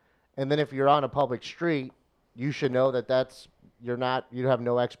 And then if you're on a public street, you should know that you have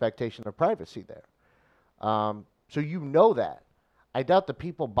no expectation of privacy there. So you know that. I doubt the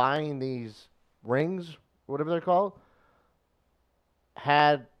people buying these rings, whatever they're called,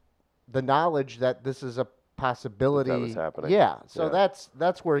 had the knowledge that this is a possibility. That was happening. Yeah. So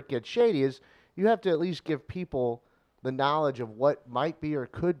that's where it gets shady. Is you have to at least give people the knowledge of what might be or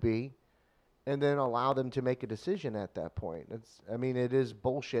could be, and then allow them to make a decision at that point. It is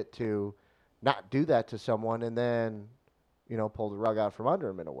bullshit to not do that to someone and then, pull the rug out from under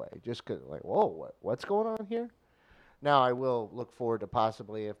them in a way. Just 'cause, whoa, what's going on here? Now, I will look forward to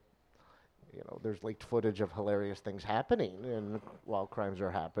possibly if, there's leaked footage of hilarious things happening and while crimes are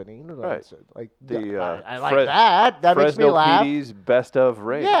happening. Right. I like that. That makes me laugh. Fresno PD's best of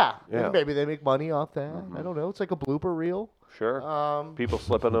raid. Yeah. And maybe they make money off that. Mm-hmm. I don't know. It's like a blooper reel. Sure. People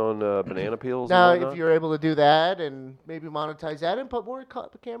slipping on banana peels. Now, and if you're able to do that and maybe monetize that and put more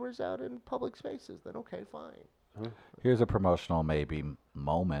cameras out in public spaces, then okay, fine. Here's a promotional maybe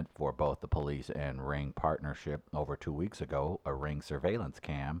moment for both the police and Ring partnership. Over 2 weeks ago, a Ring surveillance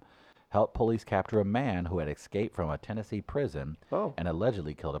cam helped police capture a man who had escaped from a Tennessee prison and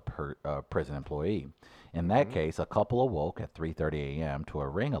allegedly killed a prison employee. In that case, a couple awoke at 3:30 a.m. to a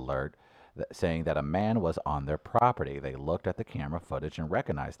Ring alert saying that a man was on their property. They looked at the camera footage and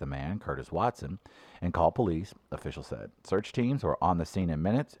recognized the man, Curtis Watson, and called police, officials said. Search teams were on the scene in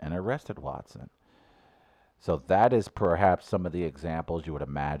minutes and arrested Watson. So that is perhaps some of the examples you would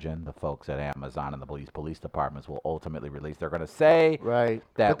imagine the folks at Amazon and the police departments will ultimately release. They're going to say right.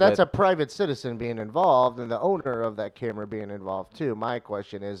 that but that's a private citizen being involved and the owner of that camera being involved too. My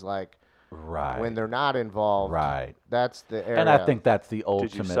question is when they're not involved, right? That's the area. And I think that's the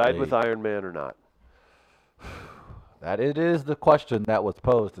ultimate. Did you side with Iron Man or not? That it is the question that was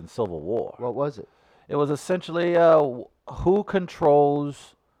posed in Civil War. What was it? It was essentially who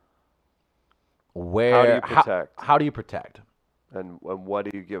controls where. How do you protect? How do you protect? And what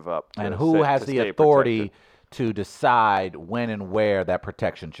do you give up? And who has the authority to decide when and where that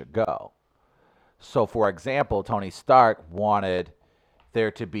protection should go? So, for example, Tony Stark wanted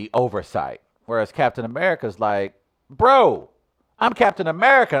there to be oversight, whereas Captain America's like, bro, I'm Captain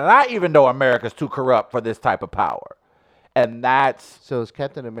America, and I even know America's too corrupt for this type of power. And that's... So is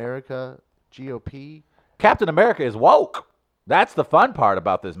Captain America GOP? Captain America is woke. That's the fun part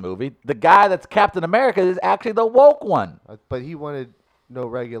about this movie. The guy that's Captain America is actually the woke one. But he wanted no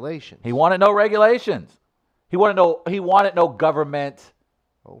regulations. He wanted no regulations. He wanted no government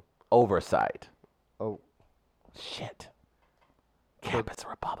oversight. Oh. Shit. Cap is a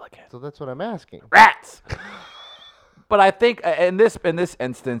Republican. So that's what I'm asking. Rats! But I think in this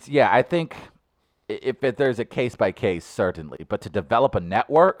instance, I think if there's a case by case, certainly. But to develop a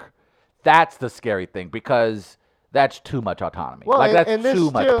network, that's the scary thing because that's too much autonomy. Well, that's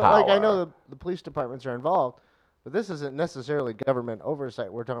too much power. I know the police departments are involved, but this isn't necessarily government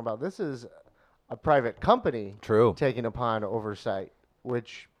oversight we're talking about. This is a private company taking upon oversight,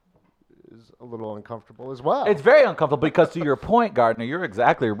 which is a little uncomfortable as well. It's very uncomfortable because, to your point, Gardner, you're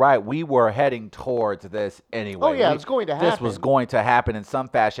exactly right. We were heading towards this anyway. Oh, yeah, it's going to happen. This was going to happen in some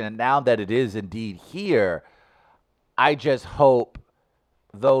fashion, and now that it is indeed here, I just hope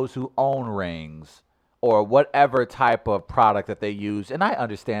those who own rings or whatever type of product that they use, and I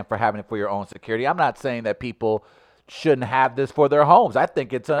understand for having it for your own security. I'm not saying that people shouldn't have this for their homes. I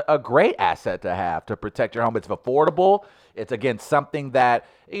think it's a great asset to have to protect your home. It's affordable. It's, again, something that,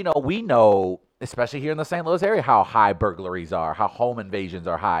 we know, especially here in the St. Louis area, how high burglaries are, how home invasions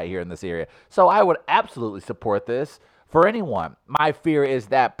are high here in this area. So I would absolutely support this for anyone. My fear is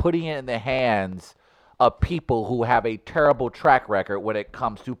that putting it in the hands of people who have a terrible track record when it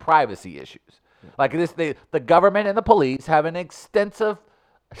comes to privacy issues. Like this, the government and the police have an extensive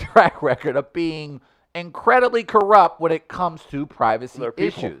track record of being incredibly corrupt when it comes to privacy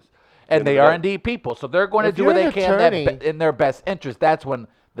issues. And they are indeed people. So they're going to do what they can in their best interest. That's when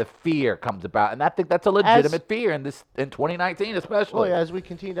the fear comes about. And I think that's a legitimate fear in 2019 especially. Well, as we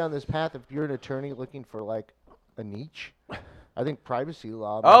continue down this path, if you're an attorney looking for like a niche, I think privacy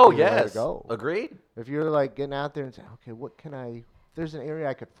law might be the way to go. Agreed. If you're like getting out there and saying, okay, what can I? If there's an area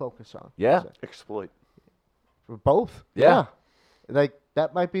I could focus on. Yeah. Exploit. For both. Yeah. Like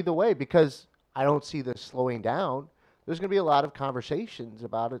that might be the way because I don't see this slowing down. There's going to be a lot of conversations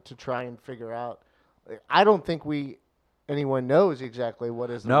about it to try and figure out. I don't think anyone knows exactly what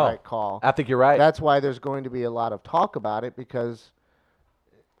is the right call. I think you're right. That's why there's going to be a lot of talk about it because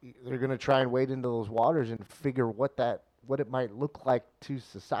they're going to try and wade into those waters and figure what it might look like to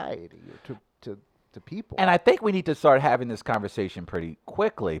society, to people. And I think we need to start having this conversation pretty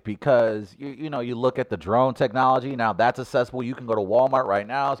quickly because you look at the drone technology. Now that's accessible. You can go to Walmart right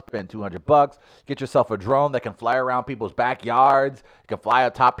now, spend $200, get yourself a drone that can fly around people's backyards, it can fly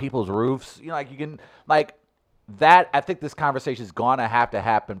atop people's roofs. I think this conversation is going to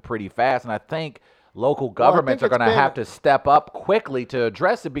happen pretty fast, and I think local governments are going to have to step up quickly to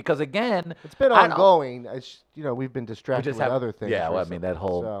address it because, again, it's been ongoing. We've been distracted with other things. Yeah, well, that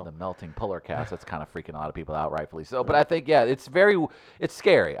whole the melting polar caps, that's kind of freaking a lot of people out, rightfully so. But I think, it's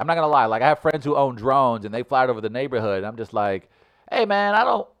scary. I'm not going to lie. Like, I have friends who own drones, and they fly it over the neighborhood, and I'm just like, hey, man, I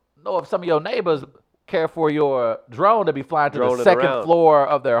don't know if some of your neighbors care for your drone to be flying to the second floor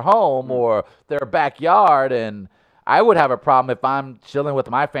of their home or their backyard, and I would have a problem if I'm chilling with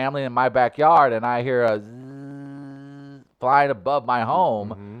my family in my backyard and I hear a zzz flying above my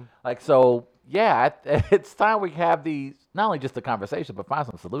home. It's time we have these, not only just the conversation, but find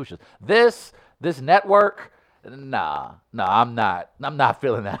some solutions. This network, nah, I'm not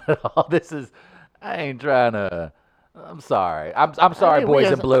feeling that at all. I ain't trying to. I'm sorry. I'm sorry,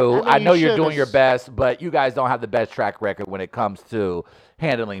 boys in blue. I know you're doing your best, but you guys don't have the best track record when it comes to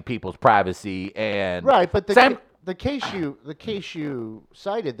handling people's privacy and right. But the case you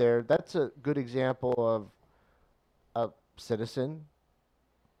cited there, that's a good example of a citizen.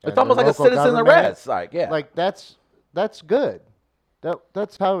 It's almost like a citizen arrest. Like that's good.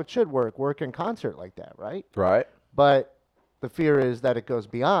 That's how it should work in concert like that, right? Right. But the fear is that it goes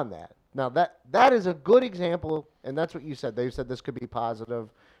beyond that. Now that is a good example, and that's what you said. They said this could be positive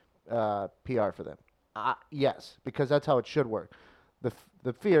PR for them. Yes, because that's how it should work.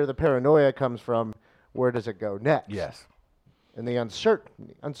 The fear, the paranoia comes from where does it go next? Yes. And the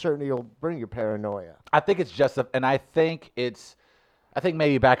uncertainty will bring you paranoia. I think it's just, I think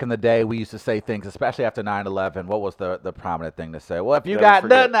maybe back in the day we used to say things, especially after 9/11. What was the prominent thing to say? Well, if you got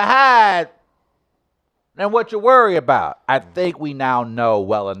nothing to hide, then what you worry about? I think we now know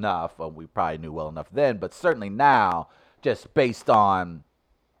well enough, well, we probably knew well enough then, but certainly now, just based on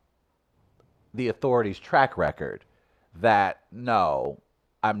the authorities' track record, that no,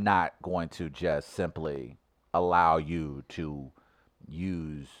 I'm not going to just simply allow you to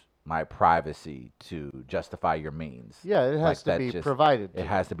use my privacy to justify your means. Yeah, it has to be provided. It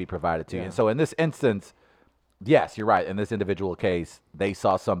has to be provided to you. And so in this instance, yes, you're right. In this individual case, they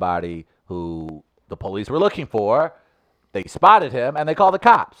saw somebody who the police were looking for. They spotted him, and they called the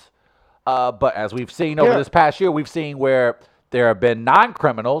cops. But as we've seen over this past year, we've seen where there have been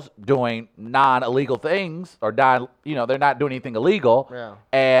non-criminals doing non-illegal things, or they're not doing anything illegal,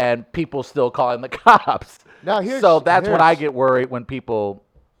 and people still calling the cops. Now that's when I get worried when people.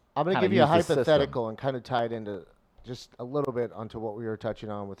 I'm going to give you a hypothetical and kind of tie it into just a little bit onto what we were touching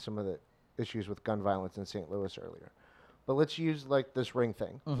on with some of the issues with gun violence in St. Louis earlier. But let's use like this Ring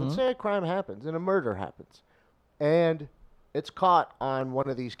thing. Mm-hmm. Let's say a crime happens and a murder happens, and it's caught on one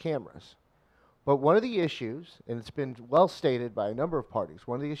of these cameras. But one of the issues, and it's been well stated by a number of parties,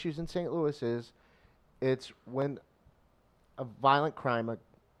 one of the issues in St. Louis is it's when a violent crime, a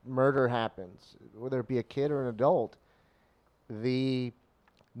murder happens, whether it be a kid or an adult, the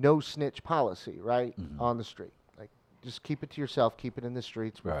no snitch policy, right, on the street. Like, just keep it to yourself, keep it in the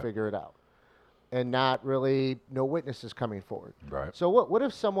streets, we'll figure it out. And not really, no witnesses coming forward. Right. So what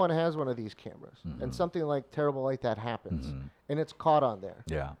if someone has one of these cameras and something like terrible like that happens and it's caught on there?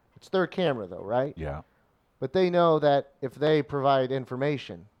 Yeah. It's their camera though, right? Yeah. But they know that if they provide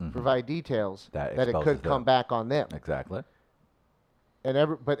information, provide details, that it could come back on them. Exactly.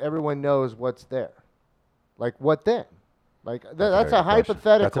 And but everyone knows what's there. Like, what then? Like, that's a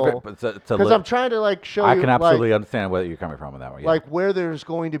hypothetical. Because I'm trying to, like, show you. I can absolutely understand where you're coming from with that one. Yeah. Like, where there's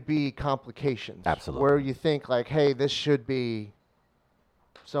going to be complications. Absolutely. Where you think, like, hey, this should be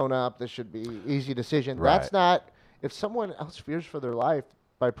sewn up. This should be easy decision. Right. That's not. If someone else fears for their life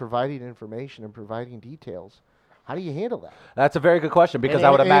by providing information and providing details, how do you handle that? That's a very good question, because I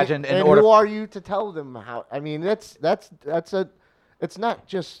would imagine who are you to tell them how? I mean, it's not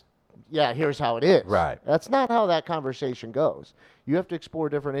just yeah, here's how it is. Right. That's not how that conversation goes. You have to explore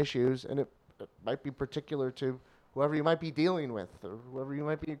different issues, and it might be particular to whoever you might be dealing with, or whoever you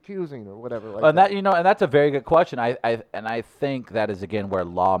might be accusing, or whatever. Like And that and that's a very good question. I think that is again where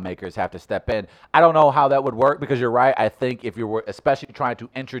lawmakers have to step in. I don't know how that would work because you're right. I think if you were especially trying to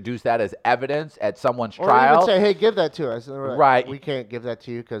introduce that as evidence at someone's or trial, even say, hey, give that to us. And they're like, Right. We can't give that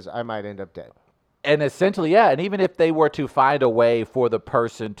to you because I might end up dead. and essentially, yeah, and even if they were to find a way for the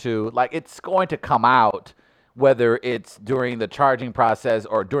person to, like, it's going to come out, whether it's during the charging process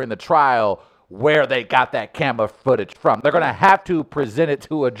or during the trial, where they got that camera footage from. They're going to have to present it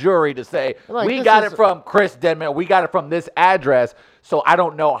to a jury to say, Like, we this got is- it from Chris Denman, we got it from this address, so I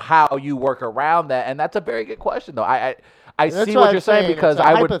don't know how you work around that. And that's a very good question, though. I That's see what I'm you're saying because it's a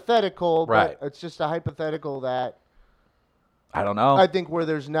I would, hypothetical, Right. but it's just a hypothetical that I don't know. I think where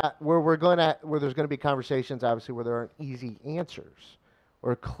there's going to be conversations, obviously, where there aren't easy answers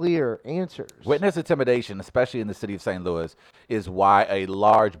or clear answers. Witness intimidation, especially in the city of St. Louis, is why a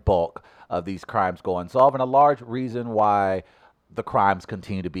large bulk of these crimes go unsolved and a large reason why the crimes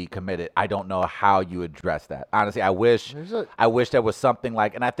continue to be committed. I don't know how you address that. Honestly, I wish there was something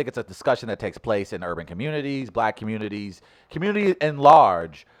like, and I think it's a discussion that takes place in urban communities, black communities, communities in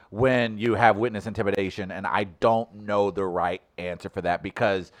large, when you have witness intimidation, and I don't know the right answer for that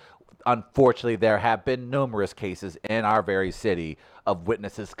because unfortunately there have been numerous cases in our very city of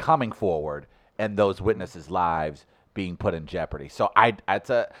witnesses coming forward and those witnesses' lives being put in jeopardy. So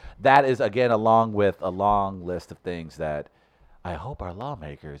that is again along with a long list of things that I hope our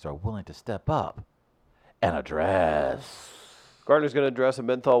lawmakers are willing to step up and address. Gardner's going to address a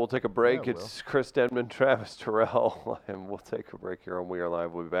menthol. We'll take a break. Yeah, It's Chris Denman, Travis Terrell, and we'll take a break here on We Are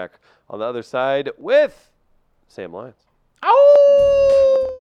Live. We'll be back on the other side with Sam Lyons. Oh!